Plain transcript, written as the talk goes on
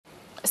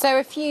So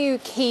a few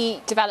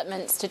key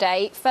developments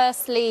today.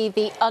 Firstly,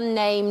 the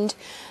unnamed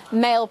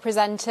male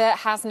presenter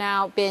has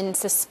now been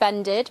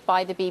suspended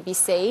by the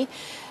BBC.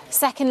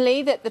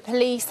 Secondly, that the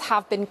police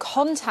have been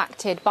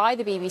contacted by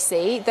the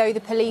BBC, though the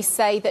police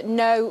say that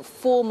no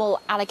formal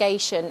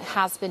allegation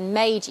has been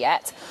made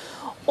yet.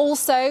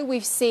 Also,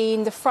 we've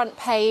seen the front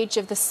page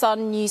of the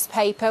Sun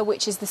newspaper,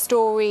 which is the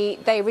story,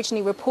 they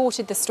originally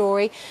reported the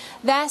story.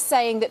 They're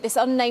saying that this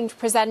unnamed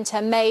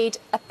presenter made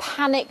a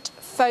panicked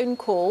phone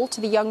call to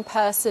the young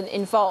person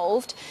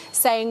involved,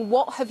 saying,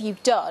 "What have you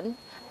done?"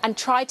 and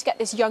tried to get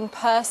this young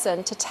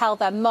person to tell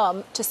their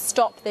mum to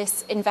stop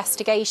this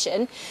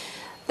investigation.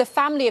 The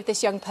family of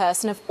this young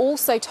person have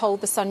also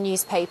told the Sun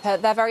newspaper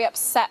they're very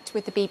upset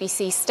with the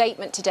BBC's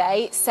statement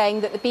today,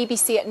 saying that the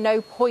BBC at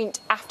no point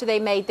after they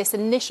made this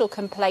initial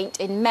complaint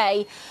in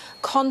May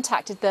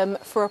contacted them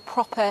for a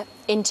proper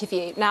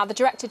interview. Now, the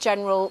Director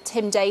General,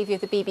 Tim Davie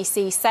of the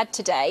BBC, said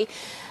today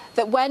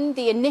that when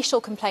the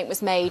initial complaint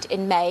was made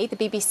in May, the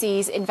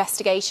BBC's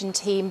investigation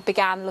team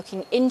began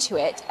looking into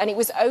it, and it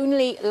was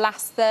only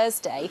last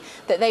Thursday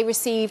that they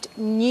received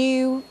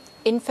new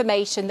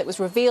information that was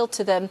revealed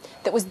to them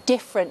that was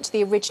different to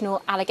the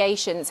original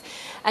allegations.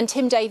 And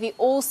Tim Davie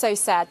also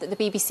said that the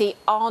BBC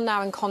are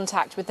now in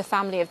contact with the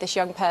family of this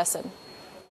young person.